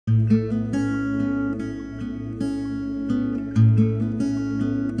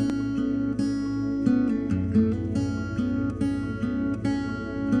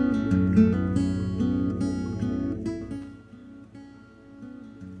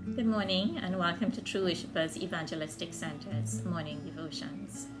Good morning and welcome to True Worshipers Evangelistic Center's morning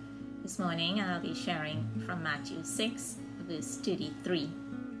devotions. This morning I'll be sharing from Matthew 6 verse 33.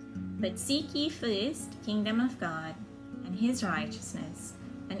 But seek ye first the kingdom of God and his righteousness,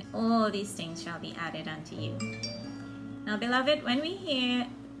 and all these things shall be added unto you. Now beloved, when we hear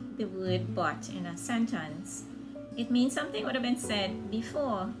the word but in a sentence, it means something would have been said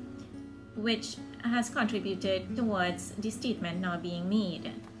before which has contributed towards the statement now being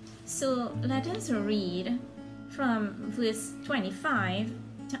made. So let us read from verse 25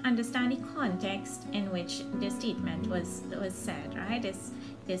 to understand the context in which the statement was said, right?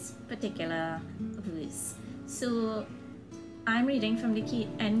 This particular verse. So I'm reading from the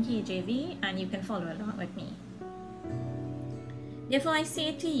NKJV and you can follow along with me. Therefore I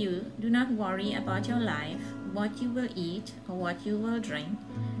say to you, do not worry about your life, what you will eat or what you will drink,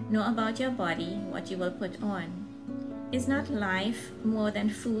 nor about your body, what you will put on. Is not life more than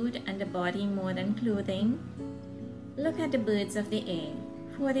food, and the body more than clothing? Look at the birds of the air,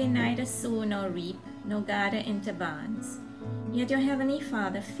 for they neither sow nor reap, nor gather into barns, yet your heavenly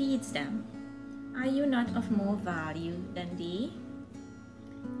Father feeds them. Are you not of more value than they?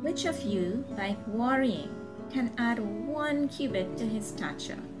 Which of you, by worrying, can add 1 cubit to his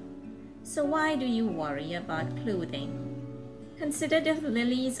stature? So why do you worry about clothing? Consider the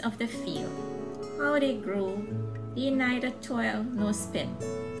lilies of the field, how they grow. They neither toil nor spin.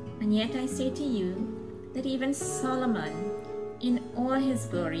 And yet I say to you that even Solomon in all his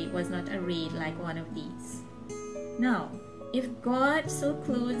glory was not arrayed like one of these. Now, if God so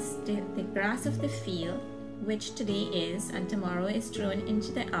clothes the grass of the field, which today is and tomorrow is thrown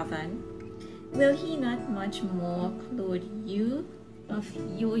into the oven, will he not much more clothe you of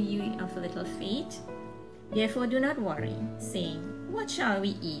little faith? Therefore do not worry, saying, what shall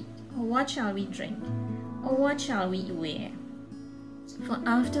we eat, or what shall we drink, or what shall we wear? For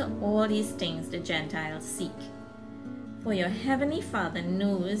after all these things the Gentiles seek. For your heavenly Father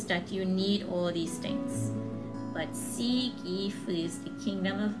knows that you need all these things. But seek ye first the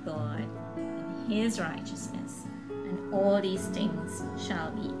kingdom of God and his righteousness, and all these things shall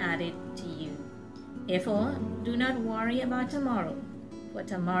be added to you. Therefore do not worry about tomorrow, for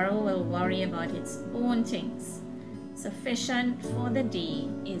tomorrow will worry about its own things. Sufficient for the day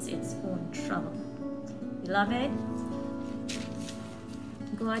is its own trouble. Beloved,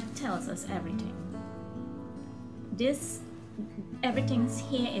 God tells us everything. Everything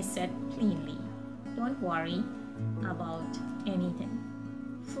here is said plainly. Don't worry about anything.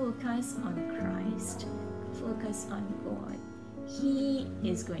 Focus on Christ. Focus on God. He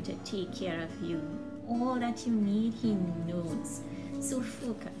is going to take care of you. All that you need, He knows. So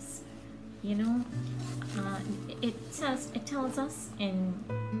focus. You know, it tells us in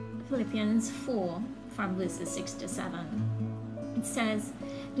Philippians 4 from verses 6 to 7. It says,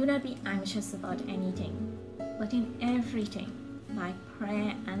 do not be anxious about anything, but in everything, by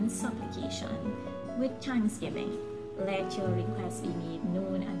prayer and supplication, with thanksgiving, let your requests be made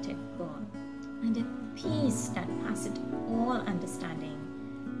known unto God. And the peace that passeth all understanding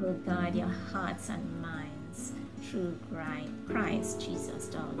will guard your hearts and minds through Christ Jesus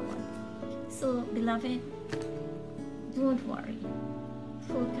our Lord. So, beloved, don't worry.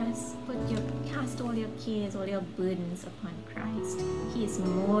 Focus, cast all your cares, all your burdens upon Christ. He is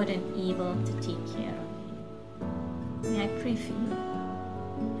more than able to take care of you. May I pray for you?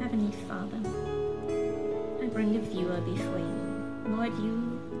 Heavenly Father, I bring the viewer before you. Lord,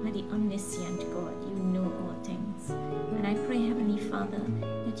 you are the omniscient God. You know all things. And I pray, Heavenly Father,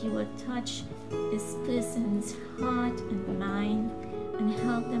 that you will touch this person's heart and mind and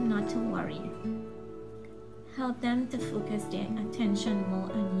help them not to worry. Help them to focus their attention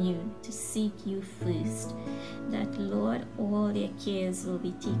more on you, to seek you first, that, Lord, all their cares will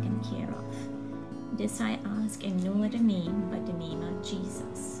be taken care of. This I ask in no other name but the name of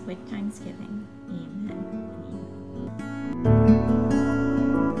Jesus, with thanksgiving. Amen.